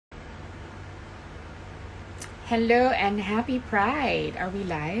Hello and happy Pride. Are we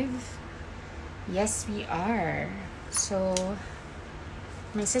live? Yes, we are. So,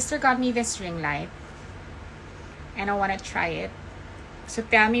 my sister got me this ring light and I want to try it. So,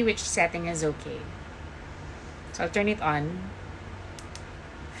 tell me which setting is okay. So, I'll turn it on.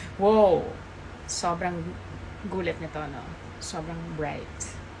 Whoa! Sobrang gulat nito, no? Sobrang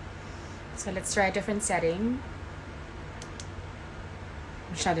bright. So, let's try a different setting.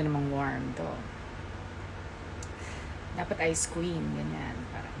 Masyado namang warm to. Dapat ice queen, ganyan.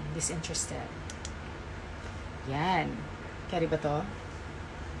 Parang disinterested. Yan. Carry ba to?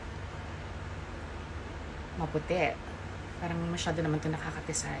 Maputi. Parang masyado naman to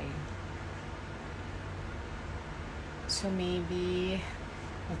nakakatisay. So maybe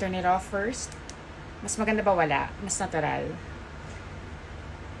I'll turn it off first. Mas maganda ba wala? Mas natural.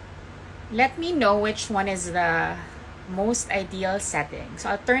 Let me know which one is the most ideal setting. So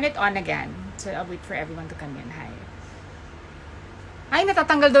I'll turn it on again. So I'll wait for everyone to come in. Hi. Ay,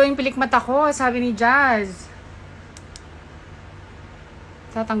 natatanggal daw yung pilik mata ko, sabi ni Jazz.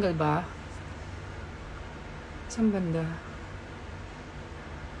 Tatanggal ba? Saan ganda?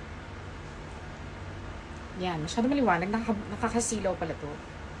 Yan, masyado maliwanag. Nakakasilaw pala to.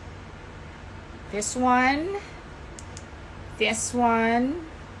 This one,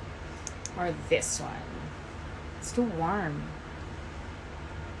 or this one. It's too warm.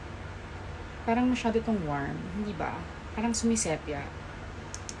 Parang masyado tong warm, hindi ba? Parang sumisepya.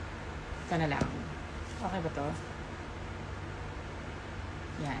 Ito na lang. Okay ba to?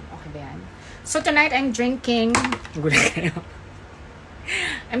 Yan. Okay ba yan? So tonight I'm drinking...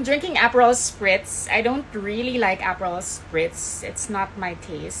 I'm drinking Aperol Spritz. I don't really like Aperol Spritz. It's not my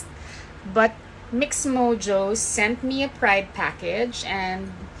taste. But Mix Mojo sent me a Pride package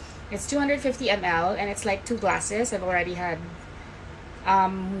and it's 250 ml and it's like 2 glasses. I've already had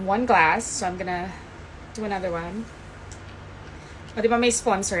 1 glass, so I'm gonna do another one. O, di ba may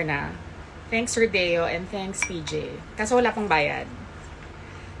sponsor na? Thanks, Rodeo, and thanks, PJ. Kaso wala pong bayad.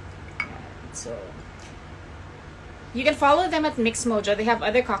 So, you can follow them at Mix Mojo. They have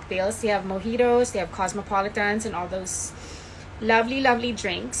other cocktails. They have mojitos, they have cosmopolitans, and all those lovely, lovely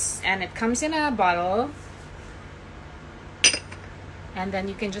drinks. And it comes in a bottle. And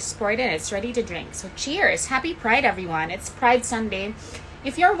then you can just pour it in. It's ready to drink. So, cheers! Happy Pride, everyone! It's Pride Sunday.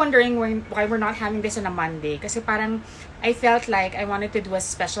 If you're wondering why we're not having this on a Monday, kasi parang I felt like I wanted to do a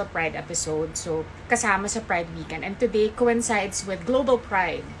special Pride episode, so kasama sa Pride weekend. And today coincides with Global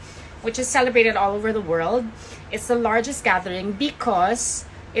Pride, which is celebrated all over the world. It's the largest gathering because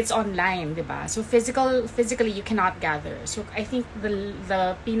it's online, diba? So physically you cannot gather. So I think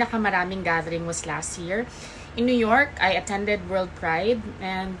the pinakamaraming gathering was last year. In New York, I attended World Pride,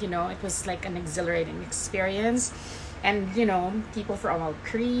 and it was like an exhilarating experience. And, people from all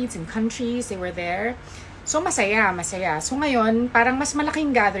creeds and countries, they were there. So, masaya. So, ngayon, parang mas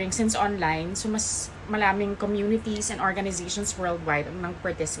malaking gathering since online. So, mas maraming communities and organizations worldwide ang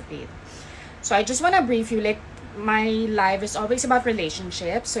participate. So, I just want to brief you, like, my live is always about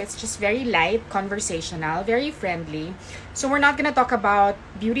relationships. So, it's just very light, conversational, very friendly. So, we're not gonna talk about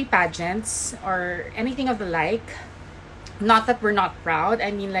beauty pageants or anything of the like. Not that we're not proud. I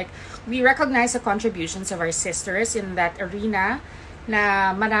mean, like, we recognize the contributions of our sisters in that arena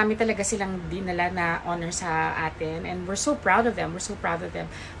na marami talaga silang dinala na honor sa atin. And we're so proud of them.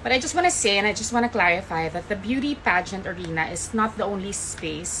 But I just want to say, and I just want to clarify that the beauty pageant arena is not the only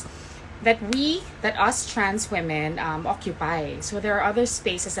space that us trans women occupy. So there are other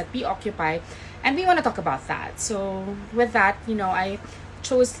spaces that we occupy, and we want to talk about that. So with that, I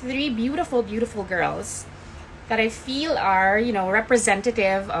chose 3 beautiful, beautiful girls that I feel are,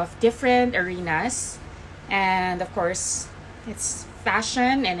 representative of different arenas. And of course, it's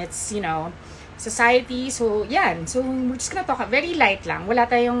fashion and it's, society. So, yan. So, we're just gonna talk very light lang. Wala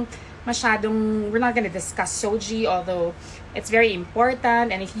tayong masyadong, we're not gonna discuss Soji, although it's very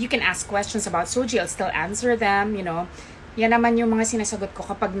important. And if you can ask questions about Soji, I'll still answer them, Yan naman yung mga sinasagot ko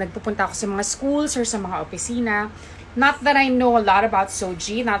kapag nagpupunta ako sa mga schools or sa mga opisina. Not that I know a lot about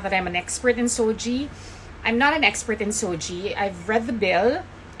Soji, not that I'm an expert in Soji. I'm not an expert in Soji. I've read the bill,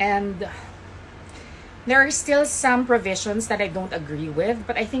 and there are still some provisions that I don't agree with.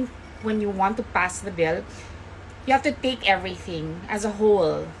 But I think when you want to pass the bill, you have to take everything as a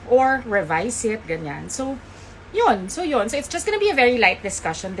whole or revise it, ganyan. So, yun. So it's just gonna be a very light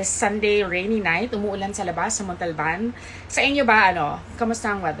discussion this Sunday rainy night. Umuulan sa labas, sa Montalban. Sa inyo ba,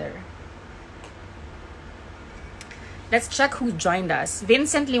 kamusta ang weather? Let's check who joined us.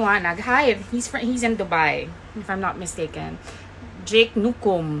 Vincent Liwanag. Hi, he's in Dubai, if I'm not mistaken. Jake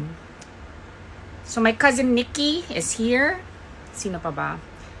Nukum. So my cousin Nikki is here. Sino pa ba?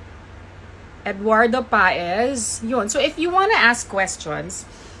 Eduardo Paez. Yun. So if you wanna ask questions,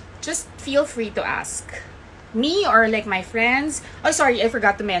 just feel free to ask me or like my friends. Oh, sorry, I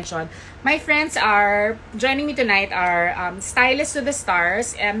forgot to mention. My friends are joining me tonight are Stylist to the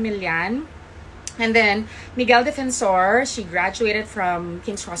Stars, Emilian, and then Miguel Defensor. She graduated from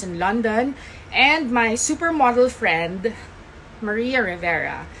King's Cross in London, and my supermodel friend Maria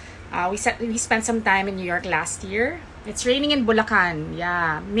Rivera. We spent some time in New York last year. It's raining in Bulacan.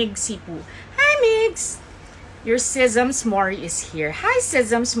 Yeah, Mig Sipu. Hi, Migs! Your Sisms Mori is here. Hi,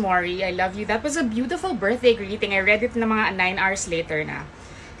 Sisms Mori. I love you. That was a beautiful birthday greeting. I read it na mga 9 hours later na.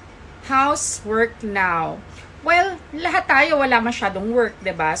 How's work now? Well, lahat tayo wala masyadong work,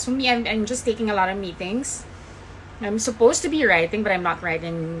 diba? So me, I'm just taking a lot of meetings. I'm supposed to be writing, but I'm not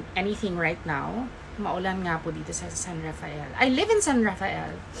writing anything right now. Maulan nga po dito sa San Rafael. I live in San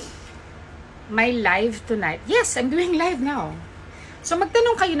Rafael. My live tonight. Yes, I'm doing live now. So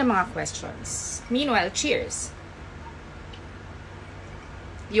magtanong kayo ng mga questions. Meanwhile, cheers.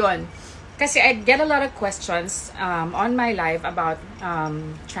 Yun. Kasi I get a lot of questions on my live about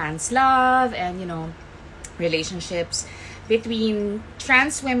trans love and, you know, relationships between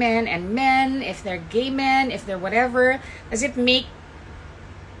trans women and men, if they're gay men, if they're whatever. Does it make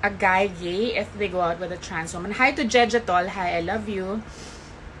a guy gay if they go out with a trans woman? Hi to Jejetol. Hi, I love you.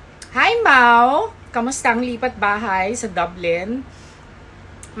 Hi, Mau! Kamusta ang lipat bahay sa Dublin?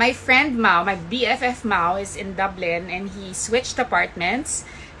 My friend Mau, my BFF Mau, is in Dublin and he switched apartments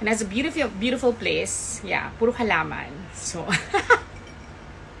and has a beautiful, beautiful place. Yeah, puro halaman. So,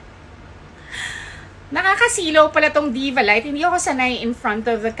 nakakasilaw pala tong diva light. Hindi ako sanay in front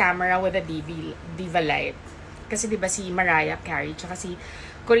of the camera with a diva light. Kasi diba si Mariah Carey, tsaka si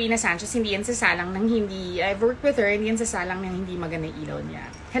Corina Sanchez, hindi yan sasalang ng hindi, I've worked with her, hindi yan sasalang ng hindi maganda ilaw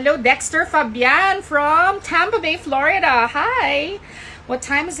niya. Hello, Dexter Fabian from Tampa Bay, Florida. Hi! What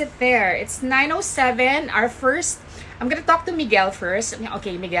time is it there? It's 9:07. Our first, I'm gonna talk to Miguel first.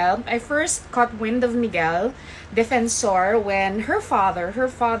 Okay, Miguel. I first caught wind of Miguel Defensor when her father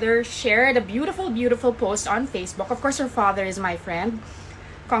shared a beautiful, beautiful post on Facebook. Of course, her father is my friend,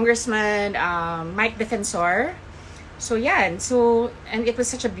 Congressman Mike Defensor. So yeah, and it was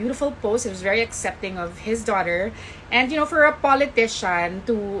such a beautiful post. It was very accepting of his daughter. And, you know, for a politician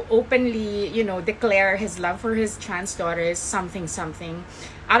to openly, you know, declare his love for his trans daughter is something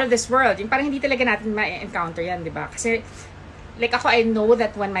out of this world. Yung parang hindi talaga natin ma-encounter yan, di ba? Kasi, like ako, I know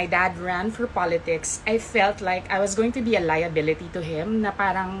that when my dad ran for politics, I felt like I was going to be a liability to him, na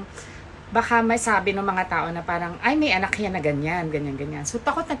parang, baka may sabi ng mga tao na parang, ay, may anak yan na ganyan. So,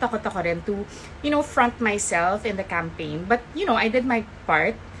 takot na takot ako rin to, you know, front myself in the campaign. But, you know, I did my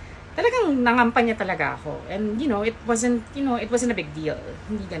part. Talagang nangampanya talaga ako. And, you know, it wasn't a big deal.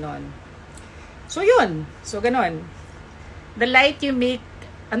 Hindi ganon. So, yun. So, ganon. The light make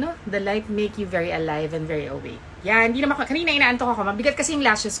you very alive and very awake. Yeah, hindi naman ako, kanina inaantok ako. Mabigat kasi yung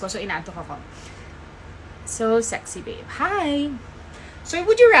lashes ko, so inaantok ako. So, sexy babe. Hi! So,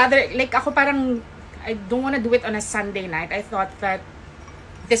 would you rather, like ako parang, I don't want to do it on a Sunday night. I thought that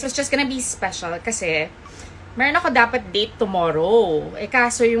this was just gonna be special kasi meron ako dapat date tomorrow. Eh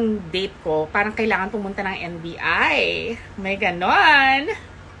kaso yung date ko, parang kailangan pumunta ng NBI. May ganon.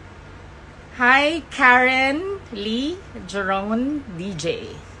 Hi, Karen Lee Jerome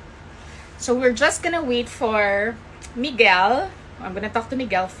DJ. So, we're just gonna wait for Miguel. I'm gonna talk to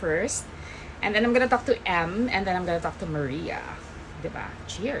Miguel first. And then I'm gonna talk to M. And then I'm gonna talk to Maria. Diba?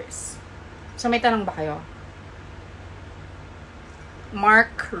 Cheers. So, may tanong ba kayo?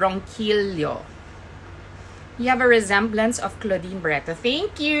 Mark Ronquillo. You have a resemblance of Claudine Barreto.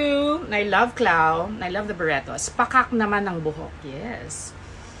 Thank you! I love Clau. I love the Barretos. Pakak naman ng buhok. Yes.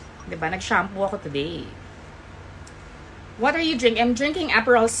 Diba? Nag-shampoo ako today. What are you drinking? I'm drinking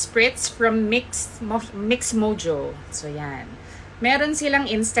Aperol Spritz from Mix Mojo. So, yan. Meron silang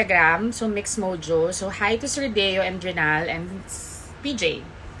Instagram. So, Mix Mojo. So, hi to Sir Deo and Drenal and PJ.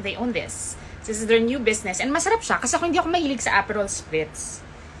 They own this. This is their new business. And masarap siya. Kasi ako hindi ako mahilig sa Aperol Spritz.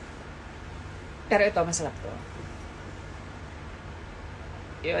 Pero ito, masarap to.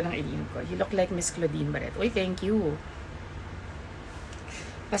 Yun ang ininom ko. You look like Miss Claudine Barreto. Uy, thank you.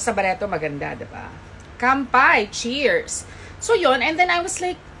 Basta Barreto, maganda, diba? Kampay! Cheers! So, yun. And then I was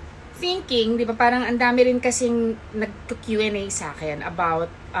like, thinking, di ba, parang ang dami rin kasing nag-Q&A sa akin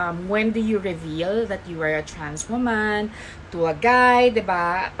about when do you reveal that you are a trans woman to a guy, di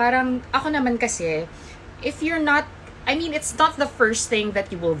ba? Parang ako naman kasi, if you're not, I mean, it's not the first thing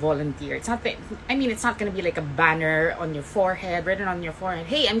that you will volunteer. It's not, it's not gonna be like a banner on your forehead, written on your forehead,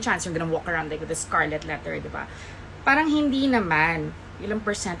 hey, I'm trans, you're gonna walk around like with a scarlet letter, di ba? Parang hindi naman. Ilang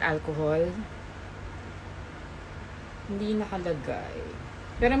 % alcohol? Hindi nakalagay.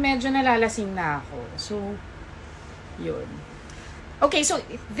 Pero medyo nalalasing na ako. So, yun. Okay, so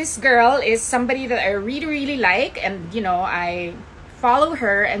this girl is somebody that I really, really like. And, you know, I follow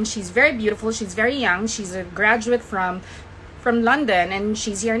her. And she's very beautiful. She's very young. She's a graduate from London. And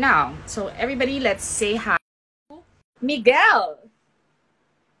she's here now. So, everybody, let's say hi. Miguel!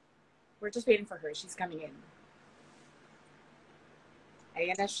 We're just waiting for her. She's coming in.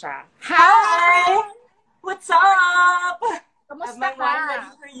 Ayan na siya. Hi! What's up? Kamusta I have my wine ka?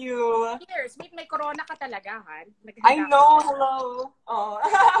 ready for you. Cheers. May corona ka talaga, Han. I know, hello. Oh.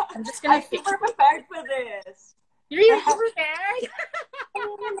 I'm just gonna I'm super prepared for this. You're prepared?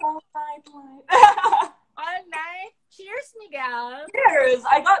 All night. All night. Cheers, Miguel. Cheers!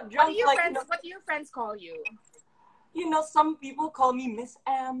 I got drunk What do your friends call you? You know, some people call me Miss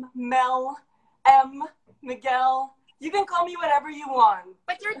M, Mel, M, Miguel. You can call me whatever you want.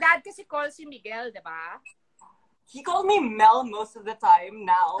 But your dad kasi calls you Miguel, diba? He calls me Mel most of the time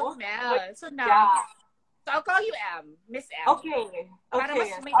now. Oh, Mel. So now, yeah. So I'll call you M, Miss M. Okay. Para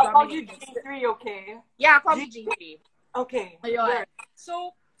mas may I'll call you dominant. G3, okay? Yeah, call me G3. Okay. Ayun.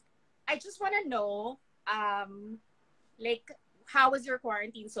 So, I just want to know, like, how was your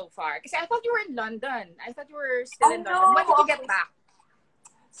quarantine so far? Because I thought you were in London. I thought you were still in London. When did you get back?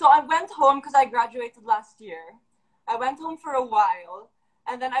 So I went home because I graduated last year. I went home for a while,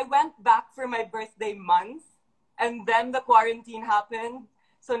 and then I went back for my birthday month, and then the quarantine happened.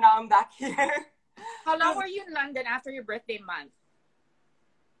 So now I'm back here. How long were you in London after your birthday month?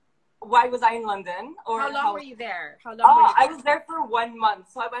 Why was I in London? Or how long were you there? How long were you there? I was there for 1 month.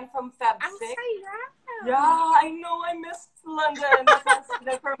 So I went from Feb 6. Yeah, I know. I missed London. That's why I was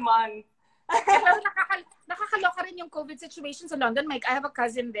there for a month. Nakakaloka rin yung COVID situation sa London. Like, I have a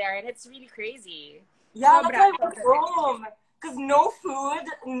cousin there, and it's really crazy. Yeah, that's why I went home. Because no food,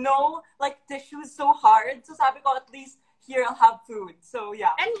 no, like, tissue is so hard. So sabi ko, at least here I'll have food. So, yeah.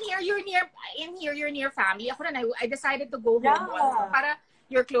 And here, you're near family. Ako rin, I decided to go home. Yeah. Para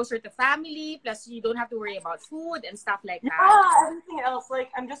you're closer to family, plus you don't have to worry about food and stuff like that. Yeah, everything else. Like,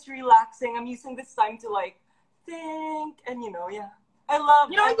 I'm just relaxing. I'm using this time to, like, think. And, you know, yeah. I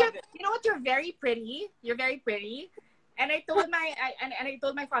love it. You know what? You're very pretty. You're very pretty. And I told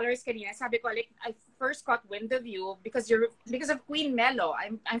my followers kanina, sabi ko, like, I first caught wind of you because of Queen Melo.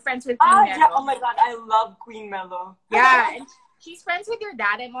 I'm friends with Queen Melo. Yeah. Oh my God, I love Queen Melo. Yeah, and she's friends with your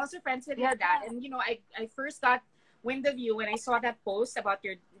dad. I'm also friends with your dad. And you know, I first got wind of you when I saw that post about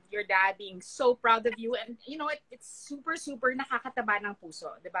your dad being so proud of you. And you know, it's super, super nakakataba ng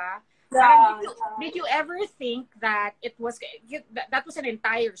puso, diba? Yeah, did you ever think that that was an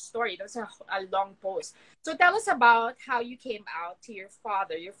entire story? That was a long post. So tell us about how you came out to your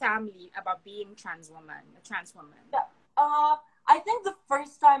father, your family, about being a trans woman. Yeah. I think the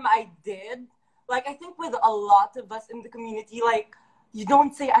first time I did, like, I think with a lot of us in the community, like, you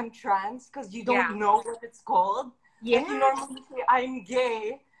don't say I'm trans because you don't know what it's called. Yeah. Like, you normally say I'm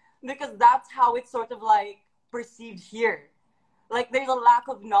gay because that's how it's sort of, like, perceived here. Like, there's a lack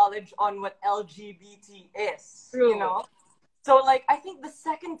of knowledge on what LGBT is, True. You know? So, like, I think the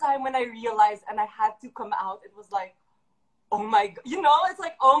second time when I realized and I had to come out, it was like, oh my God, you know? It's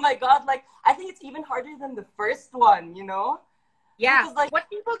like, oh my God, like, I think it's even harder than the first one, you know? Yeah, because, like, what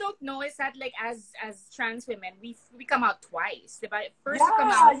people don't know is that, like, as trans women, we come out twice. Diba? First you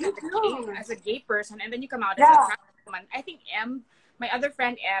come out as a gay person, and then you come out as a trans woman. I think my other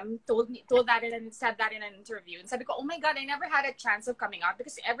friend M told that and said that in an interview. And sabi ko, oh my God, I never had a chance of coming out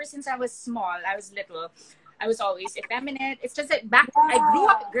because ever since I was small, I was little, I was always effeminate. It's just that I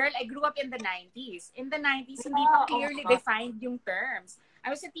grew up in the 90s. In the 90s, hindi pa clearly defined yung terms.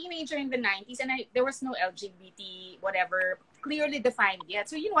 I was a teenager in the 90s and there was no LGBT, whatever, clearly defined yet.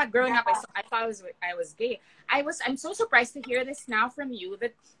 So you know what, growing up, I thought I was gay. I'm so surprised to hear this now from you,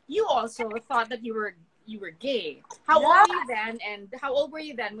 that you also thought that you were gay. How old were you then, and how old were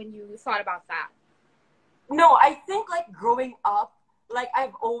you then when you thought about that? No, I think, like, growing up, like,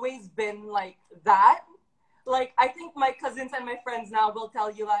 I've always been like that. Like, I think my cousins and my friends now will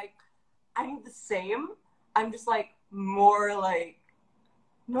tell you, like, I'm the same. I'm just, like, more, like,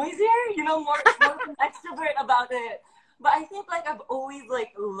 noisier, you know, more an extrovert about it. But I think, like, I've always,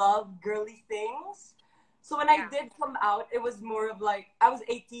 like, loved girly things. So when I did come out, it was more of, like, I was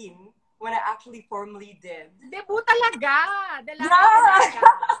 18 when I actually formally did. Debut talaga! Talaga.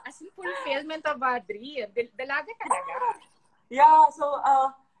 As in fulfillment of a dream. Dalaga talaga. Yeah, so,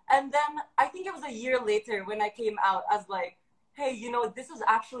 and then I think it was a year later when I came out as, like, hey, you know, this is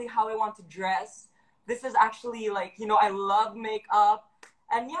actually how I want to dress. This is actually, like, you know, I love makeup.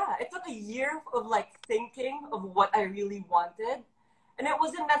 And yeah, it took a year of, like, thinking of what I really wanted. And it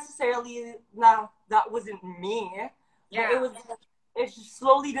wasn't necessarily, that wasn't me. Yeah. But it was, it's just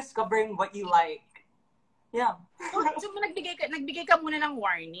slowly discovering what you like. Yeah. So nagbigay ka muna ng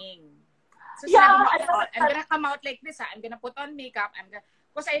warning. So Yeah, sinabi mo, I'm gonna come out like this, ha? I'm gonna put on makeup.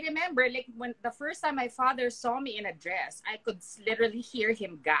 Because I remember, like, when the first time my father saw me in a dress, I could literally hear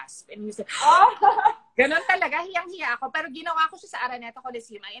him gasp. And he was like, ganon talaga, hiyang-hiya ako. Pero ginawa ko siya sa Araneta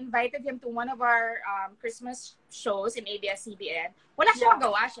Coliseum. I invited him to one of our Christmas shows in ABS-CBN. Wala siya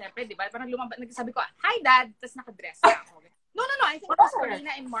magawa, syempre, di ba? Parang nagsabi ko, hi, Dad! Tapos nakadress na ako. No. I think it was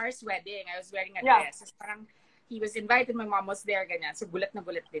Corina and Mars' wedding. I was wearing a dress. Tapos parang, he was invited, my mom was there, ganyan. So, gulat na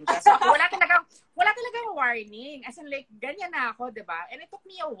gulat din siya. So, wala talagang warning. As in, like, ganyan na ako, di ba? And it took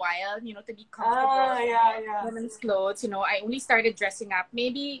me a while, you know, to be comfortable in women's clothes. You know, I only started dressing up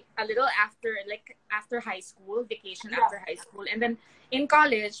maybe a little after high school, vacation after high school. And then, in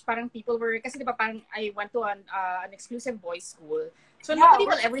college, parang people were, kasi di ba, parang I went to an exclusive boys school. So, nobody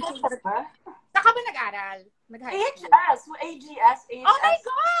will ever think, saan ka ba nag-aral? Nag-high school? AGS. Oh my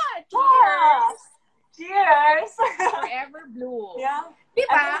God! Cheers! Cheers! Forever blue. Yeah.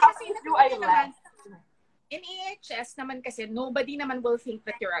 Diba? Kasi naman, in AHS naman kasi, nobody naman will think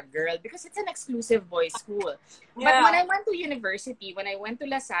that you're a girl because it's an exclusive boys school. Yeah. But when I went to university, when I went to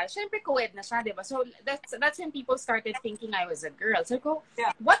LaSalle, syempre co-ed na siya, diba? So that's when people started thinking I was a girl. So ko,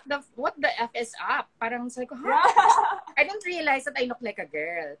 what the F is up? Parang sabi ko, I didn't realize that I look like a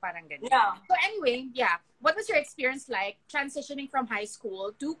girl. Parang ganyan. Yeah. So anyway, what was your experience like transitioning from high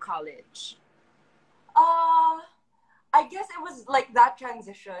school to college? I guess it was like that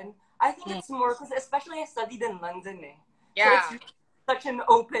transition. I think it's more because especially I studied in London. Yeah. So it's such an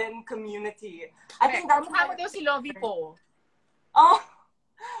open community. I think that's why daw si Lovie po. Oh.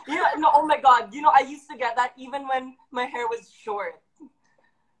 Yeah, no, oh my God. You know, I used to get that even when my hair was short.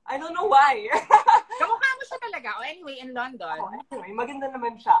 I don't know why. Kamukha mo siya talaga. Oh, anyway, in London. Anyway, maganda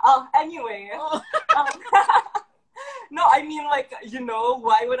naman siya. Anyway. No, I mean, like, you know,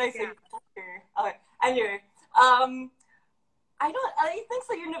 why would I say okay. Anyway, I think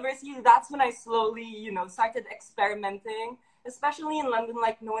so university, that's when I slowly, you know, started experimenting, especially in London,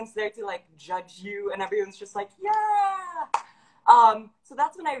 like, no one's there to, like, judge you, and everyone's just like, yeah! So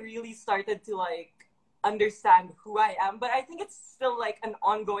that's when I really started to, like, understand who I am, but I think it's still, like, an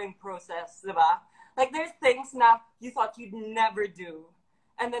ongoing process, diba? Like, there's things now you thought you'd never do,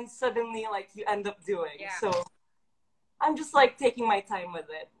 and then suddenly, like, you end up doing, so I'm just, like, taking my time with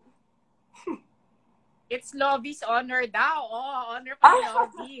it. It's Lovie's honor daw. Oh, honor pa ni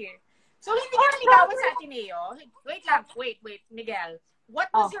Lovie. So, hindi ka naligawan sa Ateneo? Wait, Miguel. What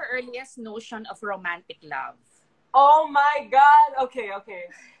was your earliest notion of romantic love? Oh my God! Okay.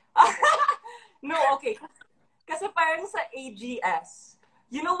 No, okay. Kasi parang sa AGS,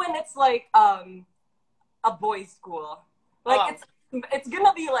 you know when it's like a boys' school? Like, it's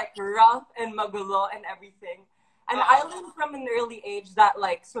gonna be like rough and magulo and everything. And I learned from an early age that,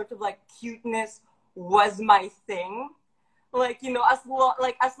 like, sort of like cuteness was my thing. Like, you know, as long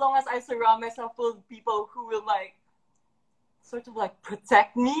as I surround myself with people who will, like, sort of like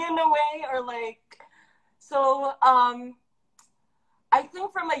protect me in a way, or like, so I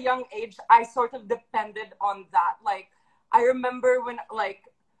think from a young age I sort of depended on that. Like, I remember when, like,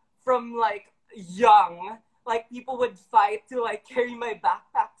 from like young, like, people would fight to, like, carry my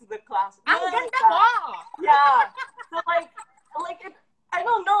backpack to the class. Ang ganda mo! Yeah. So like it, I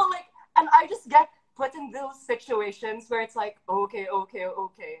don't know, like, and I just get put in those situations where it's like, okay.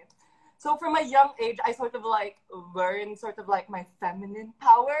 So from a young age, I sort of, like, learned sort of, like, my feminine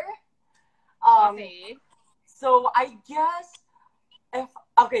power. Okay. So I guess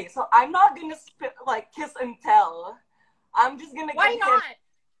so I'm not gonna like kiss and tell. I'm just gonna. Why not?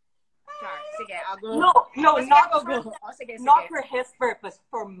 Sorry, sige, I'll go. No, sige. Not for his purpose,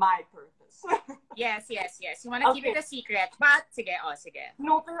 for my purpose. Yes. You wanna keep it a secret, but sige.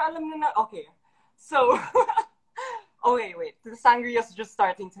 No, pero alam na. Okay. So, wait. The sangria's just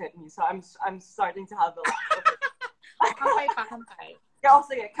starting to hit me, so I'm starting to have the laugh. Okay. Kampay. Yeah,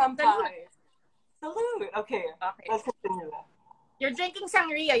 sige, kampay. Salute. Okay. Let's continue. You're drinking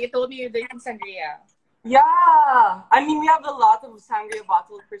sangria. You told me you're drinking sangria. Yeah. I mean, we have a lot of sangria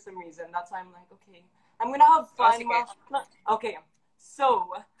bottles for some reason. That's why I'm like, okay, I'm gonna have fun. Okay.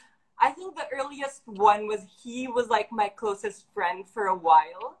 So, I think the earliest one was he was, like, my closest friend for a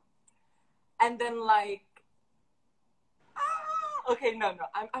while. And then, like, okay, no,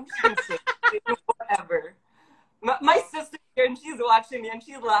 I'm just gonna say whatever. My sister here, and she's watching me, and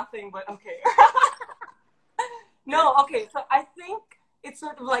she's laughing, but okay. No, okay, so I think it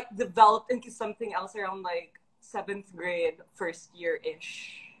sort of, like, developed into something else around, like, 7th grade, first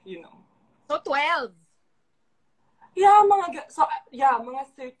year-ish, you know. So 12. Yeah, mga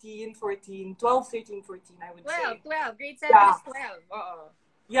 13, 14, 12, 13, 14, I would say. 12. Grade 7 Yeah. is 12. Oo.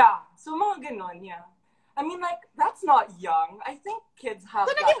 Yeah. So, mga ganon, yeah. I mean, like, that's not young. I think kids have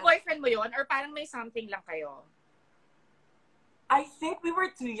So, that. naging boyfriend mo yun? Or parang may something lang kayo? I think we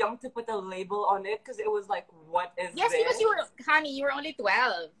were too young to put a label on it because it was like, what is Yes, this? because you were only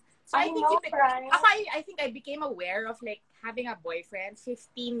 12. So I think know, right? I think I became aware of like having a boyfriend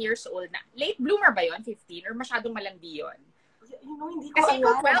 15 years old na. Late bloomer ba yon 15? Or masyadong malandi yun? You know, hindi ko Kasi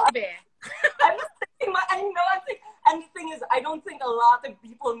alam. ikaw 12 eh. I'm just thinking, I know, and the thing is, I don't think a lot of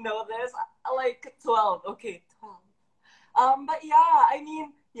people know this. Like, 12. Okay, 12. But yeah, I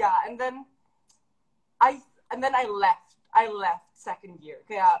mean, yeah, and then I left. I left second year.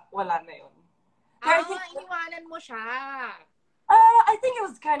 Kaya wala na yun. Kaya iniwanan mo siya. I think it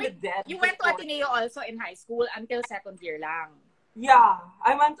was kind of dead. You went to Ateneo also in high school until second year lang. Yeah,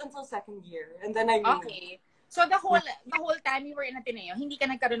 I went until second year, and then I moved. Okay. So the whole time you were in Ateneo, hindi ka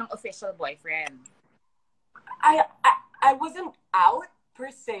nagkaroon ng official boyfriend? I wasn't out per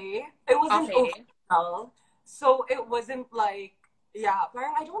se. It wasn't official. So it wasn't like, yeah,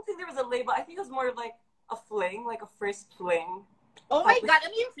 parang I don't think there was a label. I think it was more of like a fling, like a first fling. Oh my God,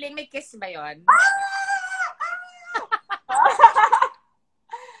 ano yung fling? May kiss ba yun?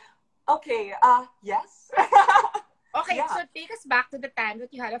 Okay, yes. Okay, yeah. So take us back to the time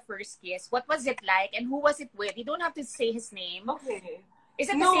that you had a first kiss. What was it like and who was it with? You don't have to say his name. Okay. Is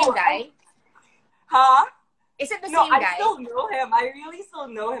it the same guy? Huh? Is it the same guy? I still know him. I really still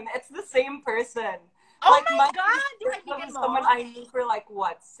know him. It's the same person. Oh like my God! Yung someone I knew for like,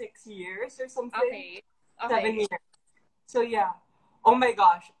 what, 6 years or something? Okay. 7 years. So yeah. Oh my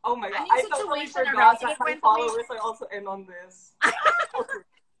gosh. I totally forgot that my followers are also in on this. Okay.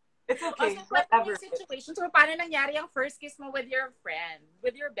 It's okay. Also, whatever situation. So, paano nangyari ang first kiss mo with your friend?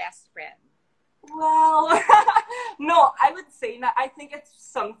 With your best friend? Well, no, I would say na I think it's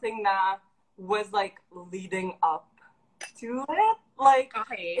something that was like leading up to it. Like,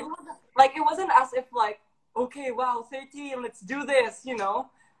 okay. It wasn't as if like, okay, wow, 13, let's do this, you know?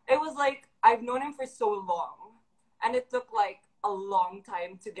 It was like, I've known him for so long. And it took like a long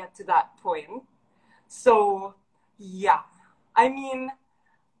time to get to that point. So, yeah. I mean,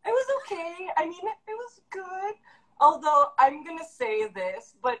 it was okay. I mean, it was good. Although, I'm gonna say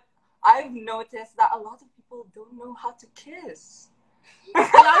this, but I've noticed that a lot of people don't know how to kiss. A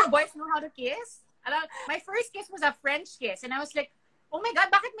lot of boys know how to kiss? My first kiss was a French kiss. And I was like, oh my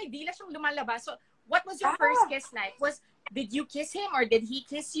God, bakit may dila siyang lumalabas? So, what was your first kiss like? Did you kiss him or did he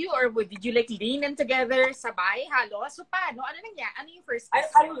kiss you? Or did you like lean in together, sabay, halo? So, paano? Ano nangyari? Ano yung first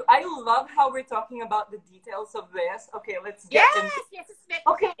kiss? I love how we're talking about the details of this. Okay, let's get into Yes,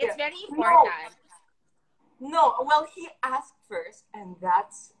 it's very important. No, well, he asked first, and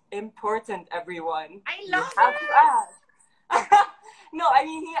that's important, everyone. I love it. To ask. No, I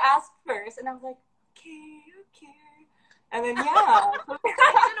mean, he asked first, and I was like, okay. And then, yeah.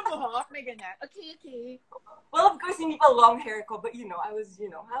 Okay. Well, of course, hindi pa long hair ko, but, I was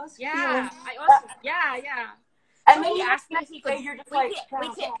feeling. I also, yeah. And so then he asked you if he could, you're just wait,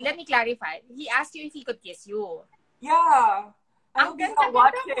 let me clarify. He asked you if he could kiss you. Yeah. Ang ganda mo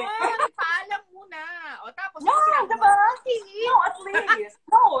naman. Paalam muna. O tapos, diba? No, at least.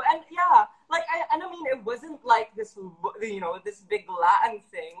 No, and yeah. Like, I mean, it wasn't like this, this big Latin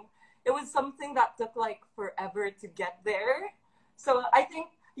thing. It was something that took like forever to get there. So I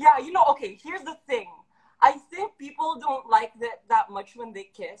think, yeah, okay, here's the thing. I think people don't like that much when they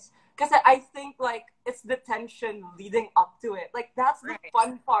kiss. Because I think like it's the tension leading up to it. Like that's the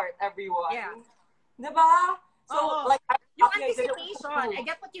fun part, everyone. Yeah. Diba? So like yung anticipation. I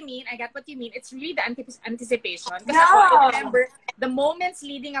get what you mean. It's really the anticipation. Because I remember the moments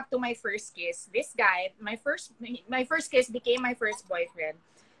leading up to my first kiss. This guy, my first kiss became my first boyfriend.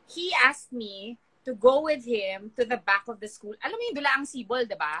 He asked me to go with him to the back of the school. Alam mo yung Dulaang Sibol,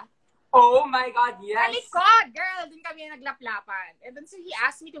 diba? Oh my God, yes. Talikod, girl, dun kami naglaplapan. And then so he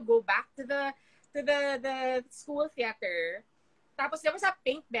asked me to go back to the school theater. Tapos there was a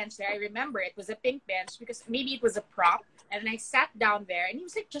pink bench there. I remember it was a pink bench because maybe it was a prop. And then I sat down there and he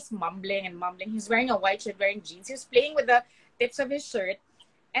was like just mumbling. He was wearing a white shirt, wearing jeans. He was playing with the tips of his shirt.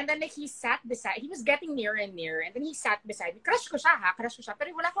 And then like he was getting nearer and nearer. And then he sat beside me. Crush ko siya.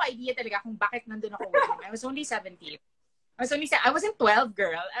 Pero wala ko idea talaga kung bakit nandun ako with him. I was only 17. I wasn't 12,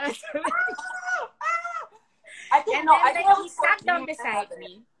 girl. I think he sat down beside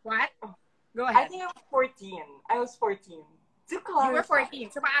me. What? Go ahead. I think I was 14. I was 14. You were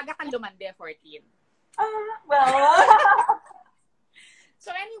 14. So maaga kang lumande, 14. Well.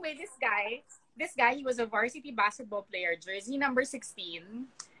 So anyway, this guy, he was a varsity basketball player, jersey number 16.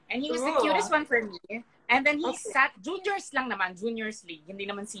 And he was the cutest one for me. And then he sat, juniors lang naman, juniors league, hindi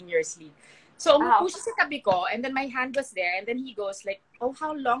naman seniors league. So, umupo siya sa tabi ko, and then my hand was there, and then he goes like, oh,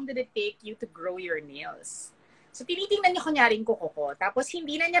 how long did it take you to grow your nails? So, tinitingnan niya kunyaring kuko ko. Tapos,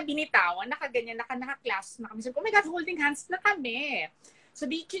 hindi na niya binitawan, nakaganyan, naka-class na kami. So, oh my God, holding hands na kami. So,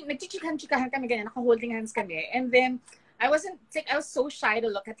 nagchichikahan kami ganyan, naka-holding hands kami. And then, I was so shy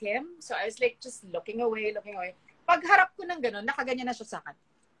to look at him. So, I was like, just looking away. Pagharap ko ng ganun, nakaganyan na siya sa akin.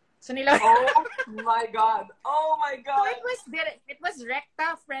 So nila. Oh my God. Oh my God. So it was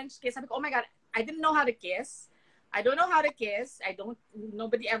recta French kiss. Sabi ko, oh my God, I didn't know how to kiss. I don't know how to kiss.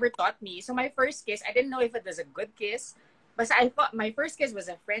 Nobody ever taught me. So my first kiss, I didn't know if it was a good kiss. But I thought my first kiss was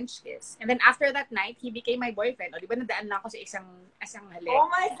a French kiss. And then after that night, he became my boyfriend. O di ba nadaan na ako sa isang halik.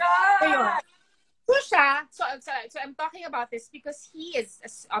 Oh my God. So yun. So I'm talking about this because he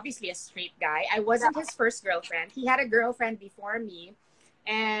is obviously a straight guy. I wasn't his first girlfriend. He had a girlfriend before me.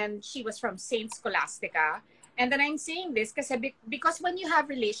 And she was from Saint Scholastica. And then I'm saying this because when you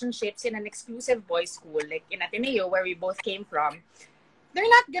have relationships in an exclusive boys' school, like in Ateneo, where we both came from, they're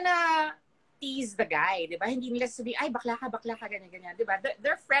not gonna tease the guy, di ba? Hindi nila sabi, ay, bakla ka, ganyan, di ba?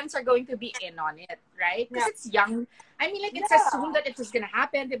 Their friends are going to be in on it, right? Because it's young. I mean, like, it's assumed that it's just gonna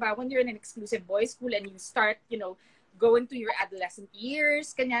happen, di ba? When you're in an exclusive boys' school and you start, going to your adolescent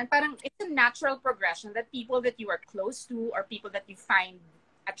years, kanyan, parang it's a natural progression that people that you are close to or people that you find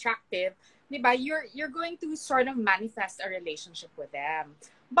attractive, diba, you're going to sort of manifest a relationship with them.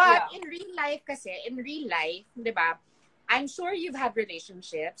 But in real life, diba, I'm sure you've had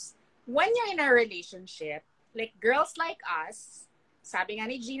relationships. When you're in a relationship, like girls like us, sabi nga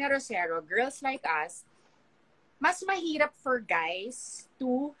ni Gina Rosero, girls like us, mas mahirap for guys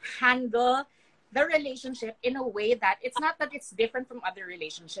to handle the relationship in a way that it's not that it's different from other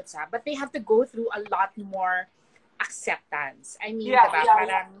relationships, but they have to go through a lot more acceptance. I mean, diba,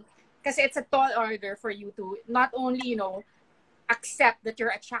 parang, kasi it's a tall order for you to not only, accept that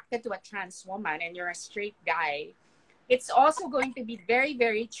you're attracted to a trans woman and you're a straight guy. It's also going to be very,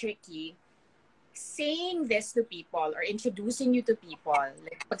 very tricky saying this to people or introducing you to people.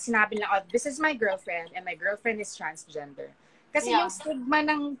 Like, pag sinabi lang, oh, this is my girlfriend and my girlfriend is transgender. Kasi yung stigma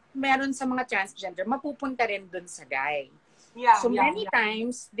ng meron sa mga transgender, mapupunta rin dun sa guy. So many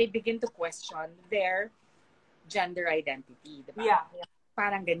times, they begin to question their gender identity. Diba?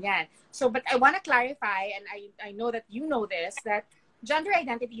 Parang ganyan. So, but I want to clarify, and I know that you know this, that gender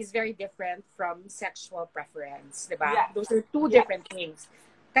identity is very different from sexual preference. Diba? Those are two different things.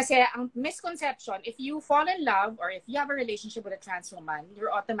 Kasi ang misconception, if you fall in love or if you have a relationship with a trans woman,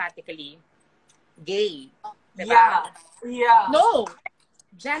 you're automatically gay. Diba? No.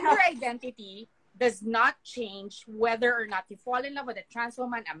 Gender identity does not change whether or not you fall in love with a trans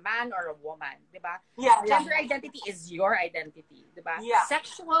woman, a man, or a woman. Diba? Gender identity is your identity. Diba?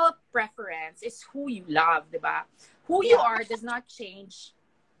 Sexual preference is who you love. Diba? Who you are does not change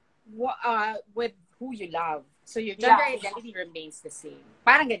with who you love. So your gender identity remains the same.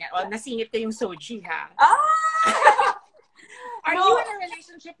 Parang ganyan. O, nasingit ko yung soji, ha? Are you in a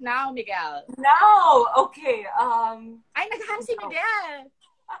relationship now, Miguel? No. Okay. Ay, naghahan si Miguel.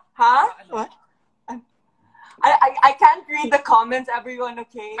 Huh? What? I can't read the comments, everyone,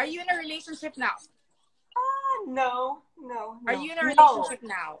 okay? Are you in a relationship now? No. Are you in a relationship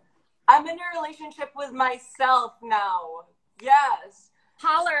now? I'm in a relationship with myself now. Yes.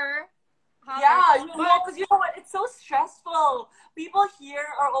 Holler. Yeah, because you know what? It's so stressful. People here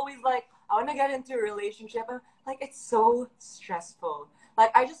are always like, I want to get into a relationship. Like, it's so stressful. Like,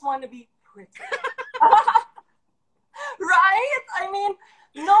 I just want to be pretty. Right? I mean,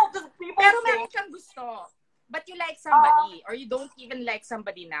 no, because people Pero say... meron kang gusto. But you like somebody, or you don't even like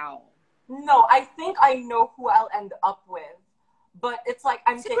somebody now. No, I think I know who I'll end up with. But it's like,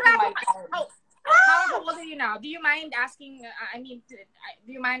 I'm taking my time. How old are you now? Do you mind asking,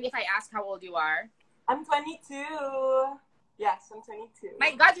 do you mind if I ask how old you are? I'm 22. Yes, I'm 22.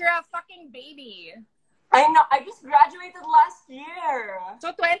 My God, you're a fucking baby. I know. I just graduated last year.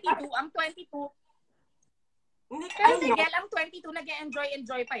 So 22, I'm 22. Pero Miguel, I'm 22,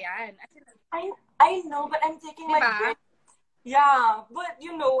 nag-enjoy pa yan. I know, but I'm taking my break. Yeah, but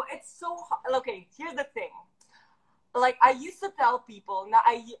it's so hard. Okay, here's the thing. Like, I used to tell people, now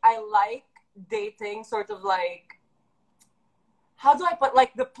I like dating sort of like, how do I put,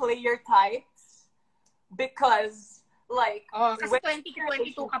 like, the player types? Because, like... Oh, kasi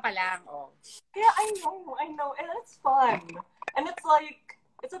 22 ka pa lang. Oh. Yeah, I know. And it's fun. And it's like,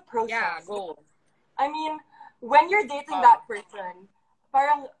 it's a process. Yeah, go. I mean, when you're dating that person,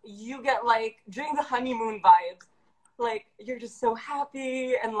 parang you get, like, during the honeymoon vibes, like, you're just so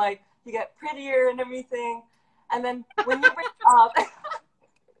happy and, like, you get prettier and everything. And then when you break up,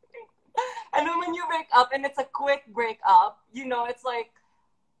 And then when you break up and it's a quick breakup, you know, it's like,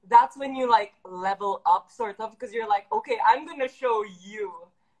 that's when you like level up sort of, because you're like, okay, I'm gonna show you.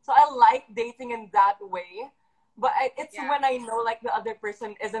 So I like dating in that way, but it's when I know like the other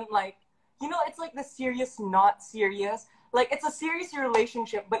person isn't like, you know, it's like the serious not serious, like it's a serious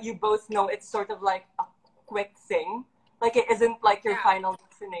relationship but you both know it's sort of like a quick thing, like it isn't like your final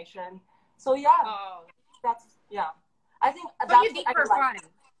destination. So that's I think So that's you date what for I like. fun.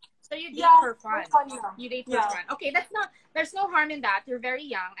 So you date Yeah, for fun. for fun, yeah. You date for Yeah. fun. Okay, there's no harm in that. You're very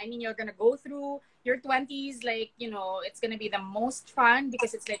young. I mean, you're gonna go through your 20s, like, you know, it's gonna be the most fun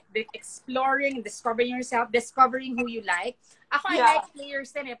because it's like exploring, discovering yourself, discovering who you like. Ako, I like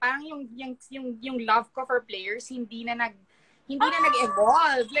players din eh. Parang yung love ko for players, hindi na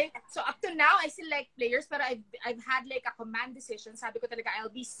nag-evolve. Like, so up to now, I still like players, but I've had like a command decision. Sabi ko talaga, I'll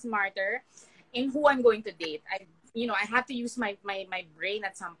be smarter in who I'm going to date. I have to use my brain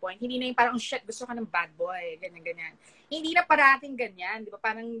at some point. Hindi na yung parang, shit, gusto ka ng bad boy, ganyan. Hindi na parating ganyan, di ba?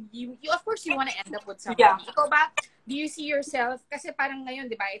 Parang, you of course, you want to end up with somebody. Yeah. Ikaw ba, do you see yourself, kasi parang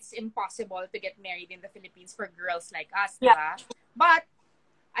ngayon, di ba, it's impossible to get married in the Philippines for girls like us, di ba? But,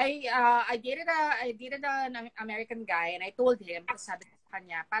 I dated an American guy, and I told him, kasi sabi ko sa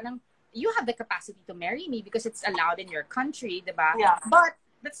kanya, parang, you have the capacity to marry me because it's allowed in your country, di ba? Yeah. But,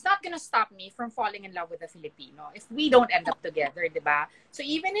 that's not gonna stop me from falling in love with a Filipino if we don't end up together, diba? So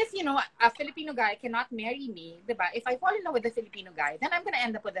even if, you know, a Filipino guy cannot marry me, diba? If I fall in love with a Filipino guy, then I'm gonna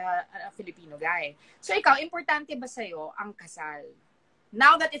end up with a Filipino guy. So ikaw, importante ba sa'yo ang kasal?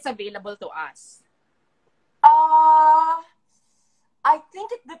 Now that it's available to us. I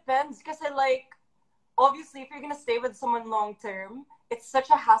think it depends because like, obviously if you're gonna stay with someone long term, it's such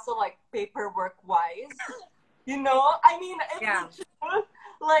a hassle like paperwork wise. You know? I mean, it's the truth.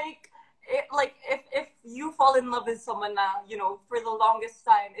 Like if you fall in love with someone now, you know, for the longest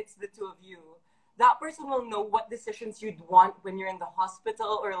time it's the two of you, that person will know what decisions you'd want when you're in the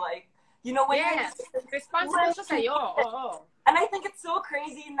hospital or like, you know, when you're responsible siya sa'yo. Oo. And I think it's so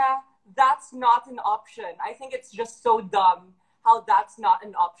crazy na that's not an option. I think it's just so dumb how that's not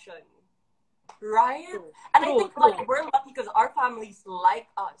an option. Right? I think like we're lucky because our families like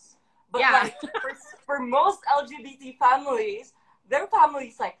us. But like for most LGBT families, their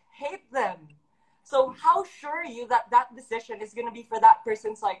families like hate them. So how sure are you that that decision is gonna be for that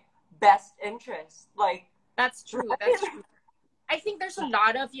person's like best interest? Like that's true. Right? That's true. I think there's a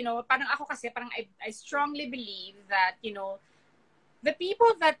lot of, you know, parang ako kasi parang I strongly believe that, you know, the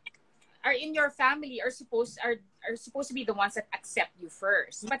people that are in your family are supposed to be the ones that accept you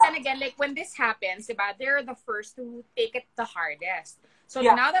first. But then again, like when this happens, diba, they're the first to take it the hardest. So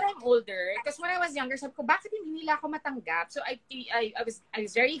now that I'm older, because when I was younger, sabi ko, bakit hindi nila ako matanggap? So I was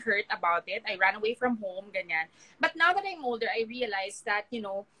very hurt about it. I ran away from home, ganyan. But now that I'm older, I realized that, you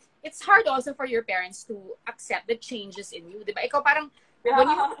know, it's hard also for your parents to accept the changes in you, diba? Ikaw parang,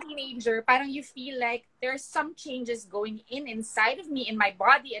 when you're a teenager, parang you feel like there's some changes going inside of me, in my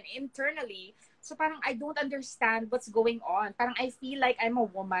body and internally. So parang I don't understand what's going on. Parang I feel like I'm a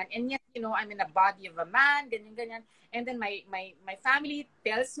woman and yet, you know, I'm in the body of a man, ganyan. And then my family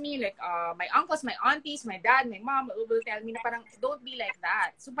tells me, like, my uncles, my aunties, my dad, my mom will tell me na parang, don't be like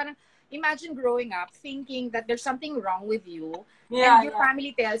that. So parang, imagine growing up thinking that there's something wrong with you and your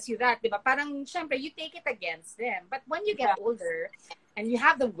family tells you that, diba? Parang, syempre, you take it against them. But when you get older and you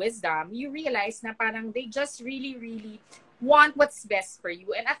have the wisdom, you realize na parang they just really, really want what's best for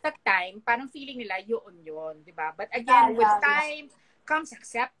you. And at that time, parang feeling nila yun, diba? But again, with time comes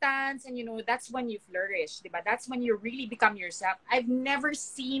acceptance, and you know, that's when you flourish, diba? That's when you really become yourself. I've never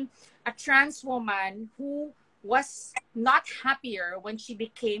seen a trans woman who was not happier when she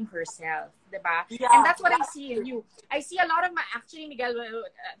became herself, diba? And that's what I see in you. I see a lot of actually, Miguel,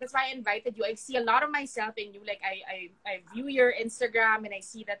 that's why I invited you. I see a lot of myself in you. Like I view your Instagram and I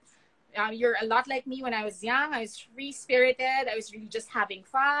see that you're a lot like me when I was young. I was free-spirited. I was really just having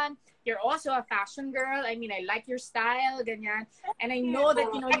fun. You're also a fashion girl. I mean, I like your style, ganyan. And I know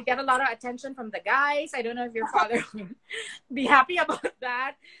that, you know, you get a lot of attention from the guys. I don't know if your father would be happy about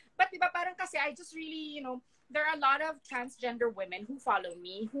that. But diba, parang kasi I just really, you know, there are a lot of transgender women who follow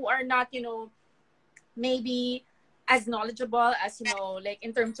me who are not, you know, maybe as knowledgeable as, you know, like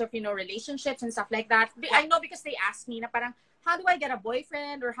in terms of, you know, relationships and stuff like that. I know because they ask me na parang, how do I get a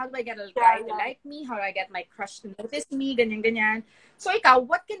boyfriend? Or how do I get a guy to like me? How do I get my crush to notice me? Ganyan. So ikaw,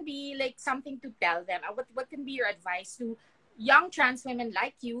 what can be like something to tell them? What can be your advice to young trans women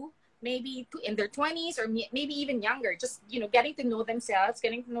like you, maybe in their 20s or maybe even younger, just, you know, getting to know themselves,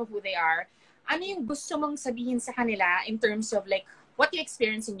 getting to know who they are? Ano yung gusto mong sabihin sa kanila in terms of like what you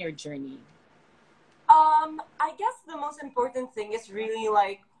experience in your journey? I guess the most important thing is really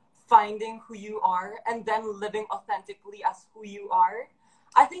like finding who you are and then living authentically as who you are.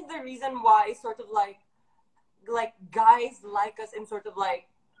 I think the reason why sort of like guys like us and sort of like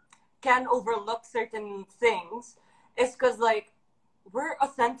can overlook certain things is because like we're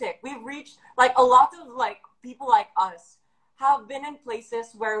authentic. We've reached like a lot of like people like us have been in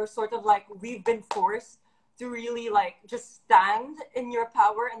places where sort of like we've been forced to really like just stand in your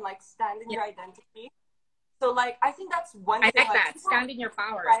power and like stand in your identity. So like I think that's one I thing. like that. Stand in your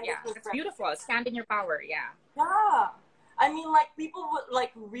power. Yeah, that's beautiful. Stand in your power. Yeah. Yeah. I mean, like people would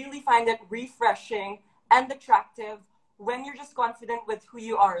like really find it refreshing and attractive when you're just confident with who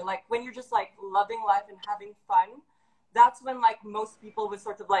you are. Like when you're just like loving life and having fun. That's when like most people would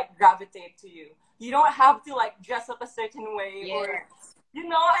sort of like gravitate to you. You don't have to like dress up a certain way or, you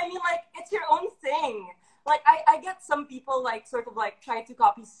know, I mean, like it's your own thing. Like I get some people like sort of like try to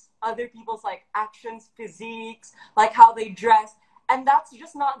copy other people's like actions, physiques, like how they dress. And that's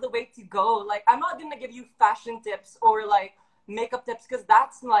just not the way to go. Like I'm not gonna give you fashion tips or like makeup tips because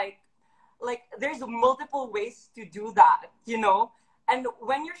that's like there's multiple ways to do that, you know? And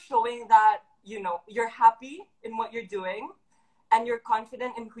when you're showing that, you know, you're happy in what you're doing and you're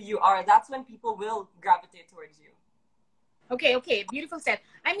confident in who you are, that's when people will gravitate towards you. Okay, beautiful said.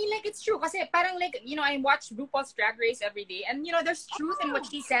 I mean, like, it's true. Kasi parang like, you know, I watch RuPaul's Drag Race every day. And, you know, there's truth in what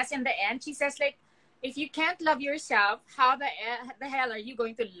she says in the end. She says, like, if you can't love yourself, how the hell are you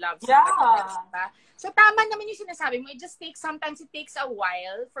going to love somebody else? Diba? So, tama naman yung sinasabi mo. It just takes, sometimes it takes a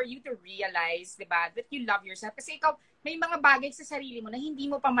while for you to realize, diba, that you love yourself. Kasi ikaw, may mga bagay sa sarili mo na hindi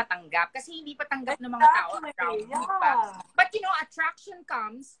mo pa matanggap kasi hindi pa tanggap ng mga tao around you, diba? But you know, attraction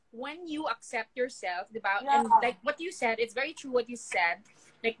comes when you accept yourself, diba? And like what you said, it's very true what you said.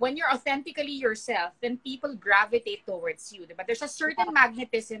 Like when you're authentically yourself, then people gravitate towards you, diba? There's a certain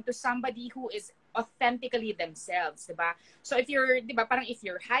magnetism to somebody who is authentically themselves, diba? So if you're, diba, parang if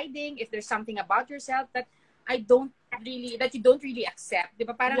you're hiding, if there's something about yourself that you don't really accept,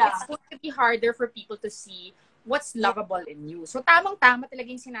 diba? Parang it's going to be harder for people to see what's lovable in you. So, tamang-tama talaga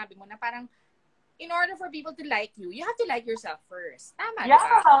yung sinabi mo na parang, in order for people to like you, you have to like yourself first. Tama,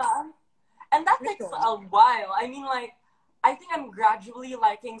 diba? And that takes a while. I mean, like, I think I'm gradually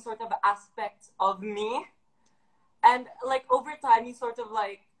liking sort of aspects of me. And, like, over time, you sort of,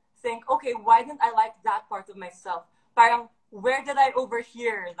 like, think, okay, why didn't I like that part of myself? Parang, where did I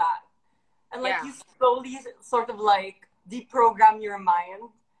overhear that? And, like, you slowly sort of, like, deprogram your mind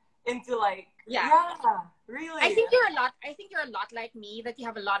into, like, really. I think you're a lot like me, that you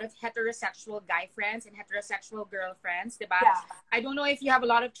have a lot of heterosexual guy friends and heterosexual girl friends, diba? Yeah. I don't know if you have a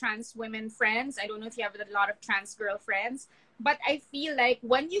lot of trans women friends. I don't know if you have a lot of trans girl friends. But I feel like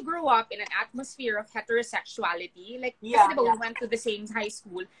when you grow up in an atmosphere of heterosexuality, like, kasi diba, we went to the same high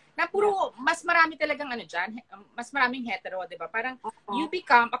school, na puro, mas marami talagang ano dyan, mas maraming hetero, diba? Parang, you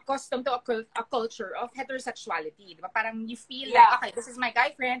become accustomed to a culture of heterosexuality, diba? Parang you feel like, okay, this is my guy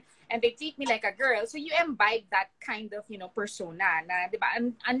friend, and they treat me like a girl, so you imbibe that kind of, you know, persona, na,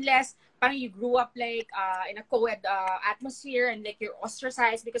 diba? Unless, parang you grew up like in a co-ed atmosphere, and like you're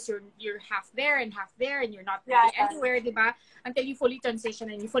ostracized because you're half there and you're not really anywhere, diba? Until you fully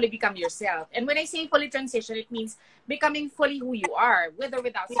transition and you fully become yourself. And when I say fully transition, it means becoming fully who you are, with or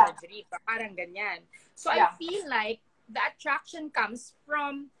without surgery. Parang ganyan. So I feel like the attraction comes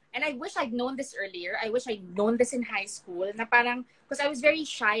from, and I wish I'd known this earlier. I wish I'd known this in high school. Na parang, because I was very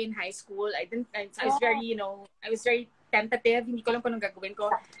shy in high school. I was very, you know, I was very tentative. Hindi ko alam kung anong gagawin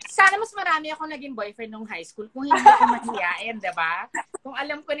ko. Sana mas marami ako naging boyfriend nung high school kung hindi ako mahihain, diba? Kung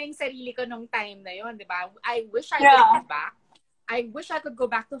alam ko na yung sarili ko nung time na yon, diba? I wish I could go back. I wish I could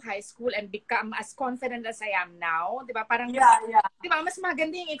go back to high school and become as confident as I am now. Diba? Parang, diba? Mas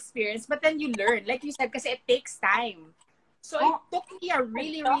maganda yung experience, but then you learn. Like you said, kasi it takes time. So it took me a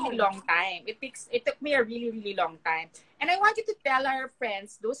really, really long time. It took me a really, really long time. And I want you to tell our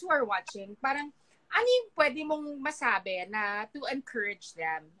friends, those who are watching, parang, ano yung pwede mong masabi na to encourage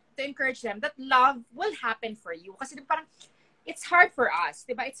them that love will happen for you. Kasi parang, it's hard for us,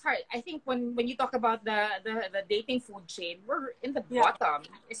 diba? It's hard. I think when you talk about the dating food chain, we're in the bottom,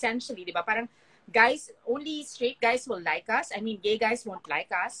 essentially, diba? Parang guys, only straight guys will like us. I mean, gay guys won't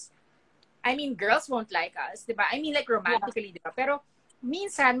like us. I mean, girls won't like us, diba? I mean, like romantically, diba? Pero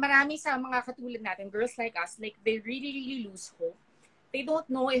minsan, marami sa mga katulad natin, girls like us, like they really, really lose hope. They don't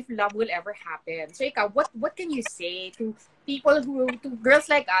know if love will ever happen. So, ikaw, what can you say to people to girls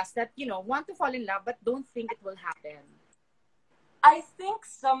like us that, you know, want to fall in love but don't think it will happen? I think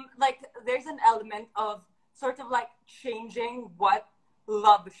there's an element of sort of like changing what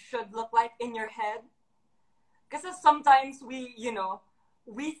love should look like in your head. Because sometimes we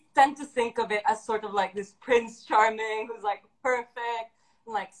tend to think of it as sort of like this Prince Charming who's like perfect,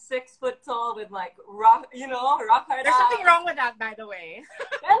 like 6 foot tall with like rock, rock hard There's nothing abs. wrong with that, by the way.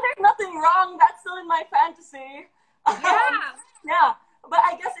 And there's nothing wrong. That's still in my fantasy. Yeah. Yeah. But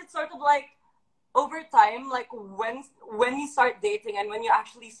I guess it's sort of like over time, like when you start dating and when you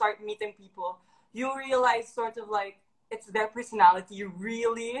actually start meeting people, you realize sort of like it's their personality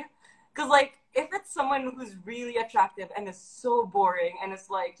really. Because like if it's someone who's really attractive and is so boring and is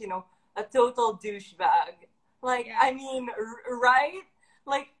like, a total douchebag, like, Yeah. I mean, right?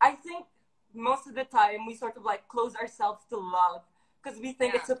 Like, I think most of the time we sort of like close ourselves to love because we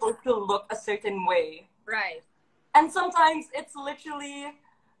think Yeah. it's supposed to look a certain way. Right. And sometimes it's literally,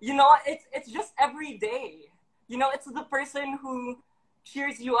 it's just every day. It's the person who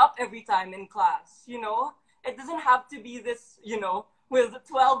cheers you up every time in class, It doesn't have to be this, with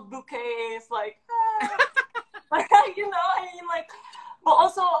 12 bouquets, like, I mean, like, but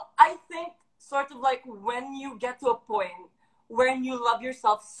also I think sort of like when you get to a point where you love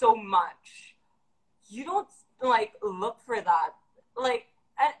yourself so much, you don't like look for that. Like,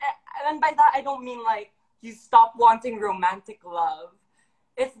 and by that I don't mean like you stop wanting romantic love.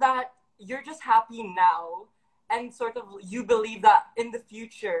 It's that you're just happy now, and sort of you believe that in the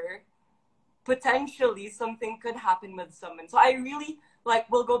future, potentially something could happen with someone. So I really like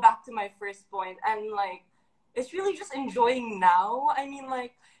will go back to my first point, and like it's really just enjoying now. I mean,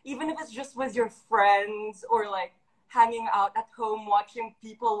 like even if it's just with your friends or like hanging out at home watching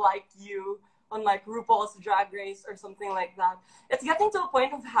people like you on like RuPaul's Drag Race or something like that. It's getting to a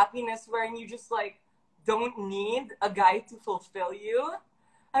point of happiness where you just like don't need a guy to fulfill you.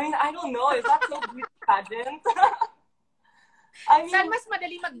 I mean, I don't know. Is that so beauty pageant? I mean, Saan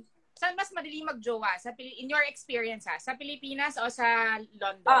mas madali magjowa? In your experience, sa Pilipinas o sa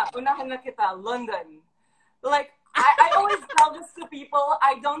London? Unahan na kita, London. Like, I always tell this to people,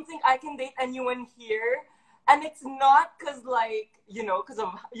 I don't think I can date anyone here. And it's not because, like, because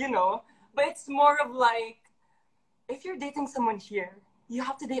of, but it's more of like, if you're dating someone here, you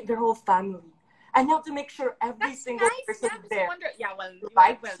have to date their whole family. And you have to make sure every single person there.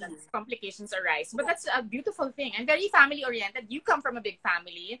 That's complications arise. But that's a beautiful thing. I'm very family oriented. You come from a big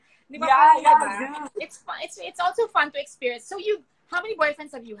family. Yeah. It's also fun to experience. So how many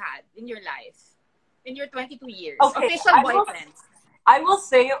boyfriends have you had in your life? In your 22 years? Okay, official boyfriends. I will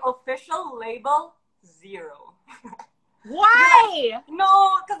say official label, 0. Why?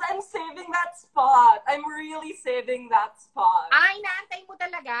 No, because I'm saving that spot. I'm really saving that spot. Ay, naantay mo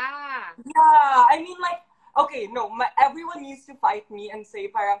talaga. Yeah, I mean like, okay, no, everyone used to fight me and say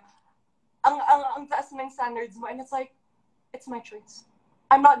parang, ang taas ng standards mo, and it's like, it's my choice.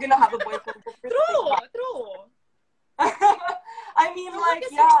 I'm not gonna have a boyfriend. True. I mean like,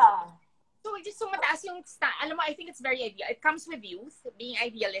 yeah. So just so mataas yung alam mo, I think it's very ideal. It comes with youth, being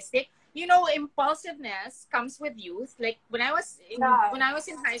idealistic. Impulsiveness comes with youth. Like when I was in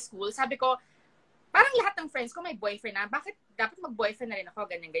high school, sabi ko, parang lahat ng friends ko may boyfriend na. Bakit dapat mag-boyfriend na rin ako,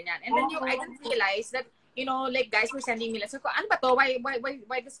 ganyan. And then I didn't realize that, like guys were sending me, so ko, ano ba to?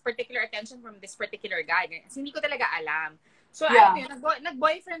 Why this particular attention from this particular guy? So, hindi ko talaga alam. So,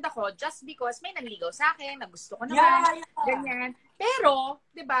 nag-boyfriend ako just because may nanligaw sa akin, nagusto ko naman, ganyan. Pero,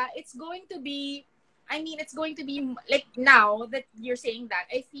 di ba, it's going to be like now that you're saying that,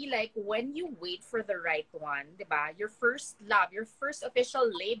 I feel like when you wait for the right one, di ba, your first love, your first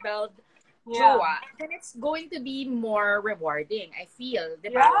official labeled jowa, then it's going to be more rewarding, I feel. Di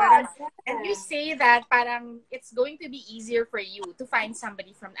ba? And you say that parang it's going to be easier for you to find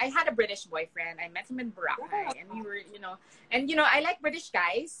somebody I had a British boyfriend. I met him in Boracay, and we were, I like British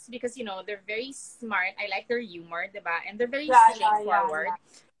guys because, they're very smart. I like their humor, di ba? And they're very straightforward.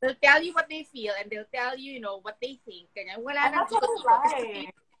 They'll tell you what they feel, and they'll tell you, what they think. Wala nang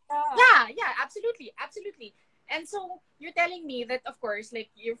Yeah, absolutely. And so you're telling me that, of course, like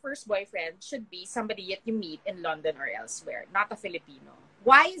your first boyfriend should be somebody that you meet in London or elsewhere, not a Filipino.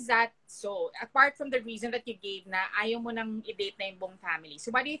 Why is that so? Apart from the reason that you gave na ayaw mo nang i-date na yung buong family. So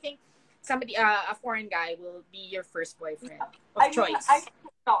why do you think a foreign guy will be your first boyfriend of choice?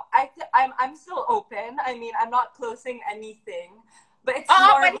 I'm still open. I mean, I'm not closing anything. But it's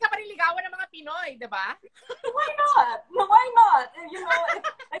pwede ka pa rin ligawan ng mga Pinoy, diba? Why not? No, why not?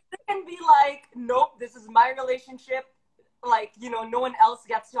 It can be like, nope, this is my relationship. Like, no one else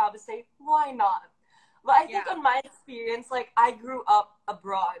gets to have a say. Why not? But I think on my experience, like, I grew up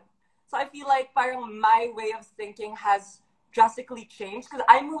abroad. So I feel like parang my way of thinking has drastically changed. Because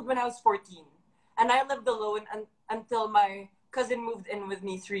I moved when I was 14. And I lived alone until my cousin moved in with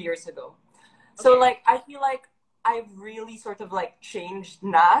me 3 years ago. So, like, I feel like I've really sort of like changed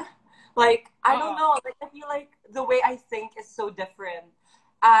na. Like, I don't know. Like, I feel like the way I think is so different.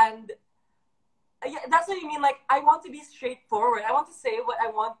 And yeah, that's what you mean. Like, I want to be straightforward. I want to say what I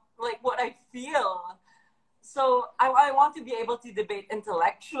want, like what I feel. So I want to be able to debate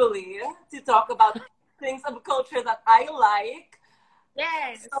intellectually, to talk about things of culture that I like.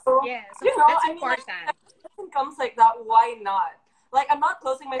 Yes, So, yes. So you know, that's I mean, like, important. if something comes like that, why not? Like, I'm not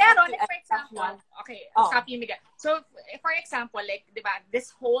closing myself Pero, to like, any for example, national. okay, I'll Oh, stop you, Miguel. So, for example, like, di ba,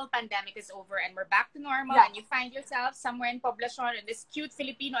 this whole pandemic is over and we're back to normal yeah. and you find yourself somewhere in Poblacion and this cute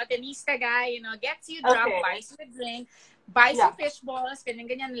Filipino atenista guy, you know, gets you drunk, Okay. buys you a drink, buys you Yeah. fish balls,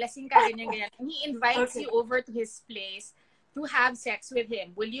 ganyan-ganyan, lasing ka, ganyan-ganyan, and he invites Okay. you over to his place to have sex with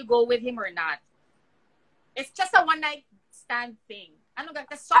him. Will you go with him or not? It's just a one-night stand thing. Ano ga,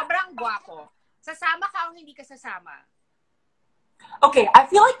 tas sobrang guwapo. Sasama ka o hindi ka sasama? Okay, I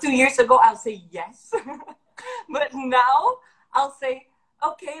feel like 2 years ago I'll say yes. But now I'll say,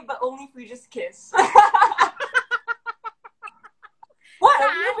 okay, but only if we just kiss. What?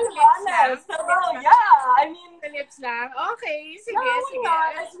 Are you being honest? Hello, yeah. I mean, Philips lang. Okay, sige, no, why sige.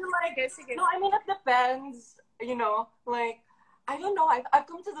 not? I feel like, Sige. no, I mean, it depends, you know, like, I don't know. I've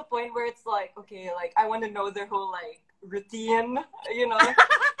come to the point where it's like, okay, like, I want to know their whole, like, routine, you know,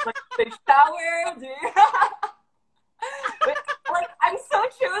 like, they shower, but, like, I'm so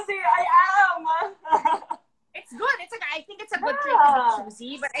choosy. I am. It's good. It's like, I think it's a good trait to be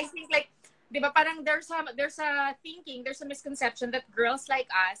choosy, but I think like, di ba, parang there's a thinking, there's a misconception that girls like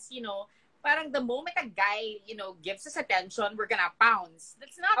us, you know, parang the moment a guy, you know, gives us attention, we're gonna pounce.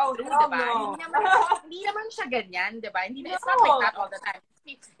 That's not true, hell di ba? no. Hindi naman siya ganyan, di ba? No. It's not like that all the time.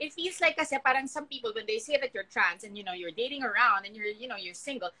 It feels like kasi parang some people, when they say that you're trans and, you know, you're dating around and you're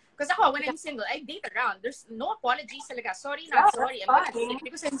single. Because ako, when I'm single, I date around. There's no apologies talaga. Sorry, not sorry. I'm gonna date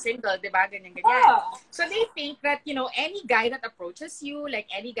because I'm single, di ba? Ganyan. So they think that, you know, any guy that approaches you, like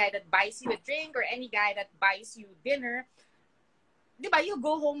any guy that buys you a drink or any guy that buys you dinner, di ba, you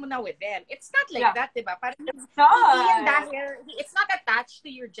go home na with them. It's not like that, di ba? Parang it's not attached to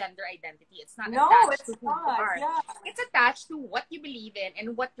your gender identity. It's not attached to who you are. Yeah. It's attached to what you believe in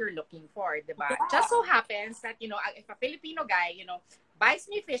and what you're looking for, di ba? Yeah. Just so happens that, you know, if a Filipino guy, you know, buys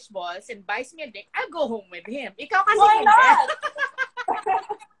me fish balls and buys me a drink, I'll go home with him. Ikaw kasi why hindi. not?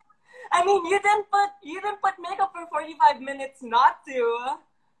 I mean, you didn't put makeup for 45 minutes not to.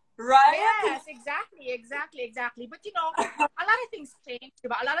 Right? Yes, exactly. But you know, a lot of things change,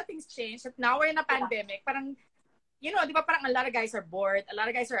 diba? A lot of things change. That now we're in a pandemic. Parang, you know, diba, parang a lot of guys are bored. A lot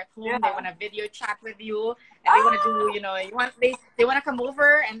of guys are at home. Yeah. They want to video chat with you. And they want to do, you know, they want to come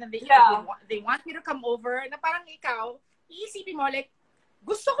over. And then they want you to come over. Na parang ikaw, iisipin mo, like,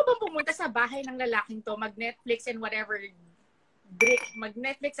 gusto ko bang pumunta sa bahay ng lalaking to, mag-Netflix and whatever,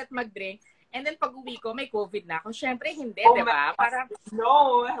 mag-Netflix at mag-drink. And then pag uwi ko, may COVID na ako. Syempre, hindi, diba? Parang,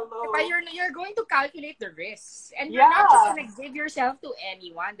 no, hello. Diba, you're going to calculate the risks. And you're not just going to give yourself to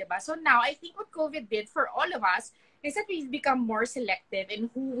anyone, diba? So now, I think what COVID did for all of us is that we've become more selective in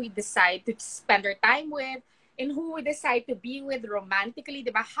who we decide to spend our time with, in who we decide to be with romantically,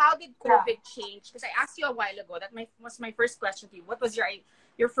 diba? How did COVID change? Because I asked you a while ago, that was my first question to you. What was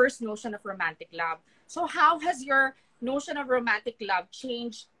your first notion of romantic love? So how has your notion of romantic love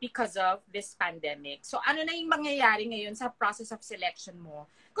changed because of this pandemic? So ano na yung mangyayari ngayon sa process of selection mo?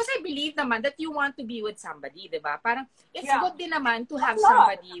 Because I believe naman that you want to be with somebody, diba? Parang it's good din naman to have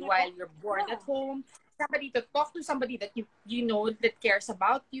somebody while you're bored at home, somebody to talk to, somebody that you know that cares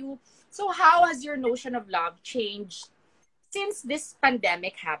about you. So how has your notion of love changed since this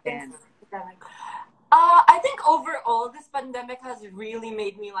pandemic happened? I think overall this pandemic has really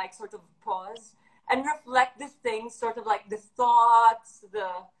made me like sort of pause and reflect these things, sort of like the thoughts,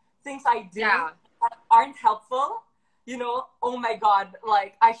 the things I do that aren't helpful. You know, oh my God,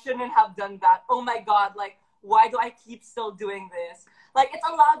 like I shouldn't have done that. Oh my God, like why do I keep still doing this? Like it's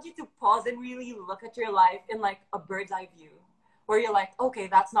allowed you to pause and really look at your life in like a bird's eye view, where you're like, okay,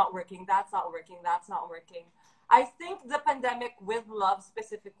 that's not working, that's not working, that's not working. I think the pandemic with love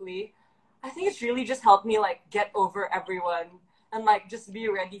specifically, I think it's really just helped me like get over everyone and like just be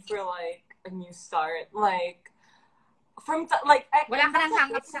ready for like a new start. Like from wala ka nang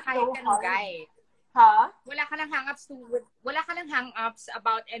hang-ups sa kahit anong guy. Huh? Wala ka nang hang-ups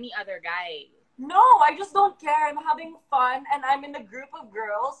about any other guy. No, I just don't care. I'm having fun and I'm in a group of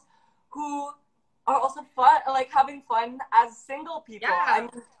girls who are also fun, like having fun as single people. I mean,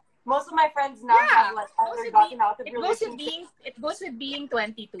 most of my friends now have like either gotten out of relationships. It goes with being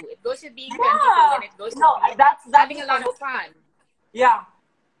 22. It goes with being 22 and it goes with that's having a lot of fun. Yeah.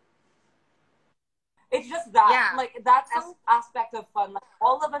 It's just that, like, that's an aspect of fun. Like,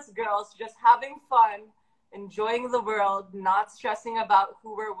 all of us girls just having fun, enjoying the world, not stressing about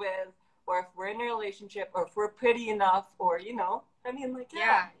who we're with, or if we're in a relationship, or if we're pretty enough, or, you know, I mean, like,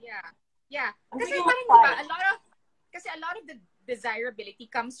 Yeah. Yeah. I'm Kasi thinking parang, of diba, five. a lot of the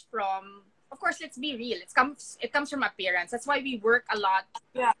desirability comes from, of course, let's be real. It comes from appearance. That's why we work a lot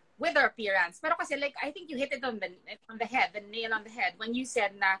Yeah. with our appearance. Pero kasi like, I think you hit it on the head, the nail on the head, when you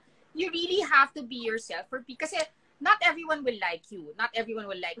said na you really have to be yourself kasi not everyone will like you. Not everyone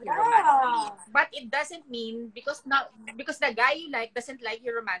will like you romantically. But it doesn't mean because the guy you like doesn't like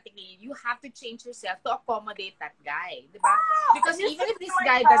you romantically, you have to change yourself to accommodate that guy. Diba? Because even if this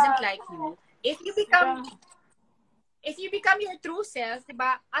guy doesn't like you, if you become your true self,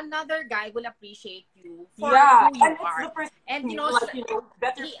 diba, another guy will appreciate you for who you are. And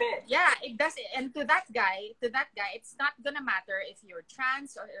better fit. Yeah, it does. And to that guy, it's not gonna matter if you're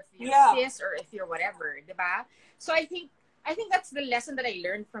trans or if you're cis or if you're whatever, diba? So I think that's the lesson that I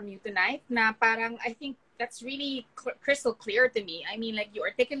learned from you tonight. Na parang I think that's really crystal clear to me. I mean, like you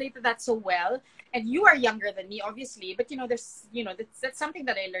articulated that so well. And you are younger than me, obviously. But, that's something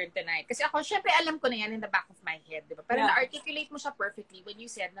that I learned tonight. Kasi ako, syempre, alam ko na yan in the back of my head, di ba? Pero na-articulate mo siya perfectly when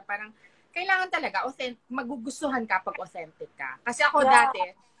you said na parang, kailangan talaga, magugustuhan ka pag authentic ka. Kasi ako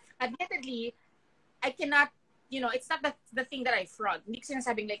dati, admittedly, I cannot, it's not the thing that I front. Hindi ko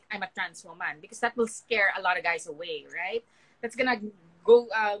sinasabing like, I'm a trans woman. Because that will scare a lot of guys away, right? That's gonna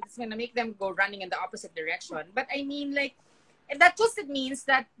it's gonna make them go running in the opposite direction. But I mean, like, that just means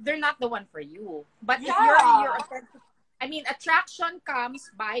that they're not the one for you. But if you're authentic, I mean, attraction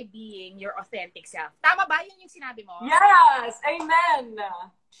comes by being your authentic self. Tama ba yun yung sinabi mo? Yes! Amen!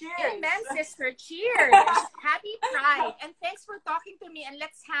 Cheers! Amen, sister. Cheers! Happy Pride! And thanks for talking to me. And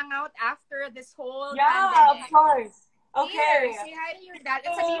let's hang out after this whole pandemic. Of course. Okay. Here, say hi to your dad.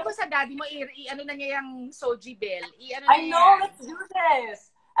 At sabihin ko sa daddy mo, ano na niya yung Soji bill. I know, let's do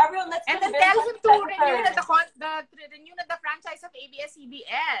this. Everyone, let's and then tell him to renew the franchise of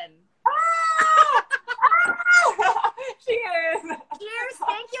ABS-CBN. Cheers! Cheers!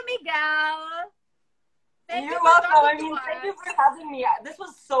 Thank you, Miguel. You're welcome. Thank you for having me. This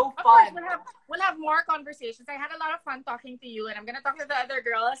was so fun. Of course, we'll have more conversations. I had a lot of fun talking to you, and I'm gonna talk to the other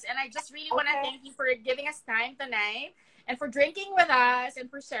girls. And I just really want to thank you for giving us time tonight, and for drinking with us,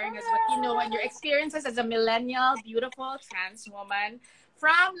 and for sharing us what you know and your experiences as a millennial, beautiful trans woman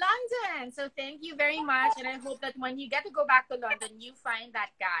from London. So thank you very much, and I hope that when you get to go back to London, you find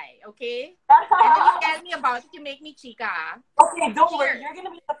that guy, okay? And then you tell me about it, you make me chica. Okay, don't worry. You're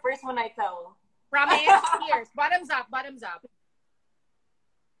gonna be the first one I tell. Promise? Cheers. Bottoms up, bottoms up.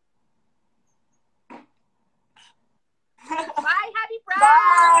 Bye, happy Pride!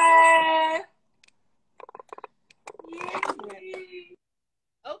 Bye!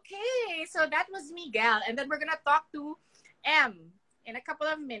 Okay, so that was Miguel. And then we're gonna talk to M in a couple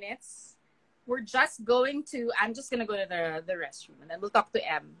of minutes. I'm just gonna go to the restroom and then we'll talk to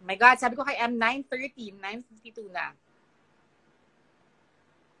M. My God, sabi ko kay M, 9:30, 9:52 na.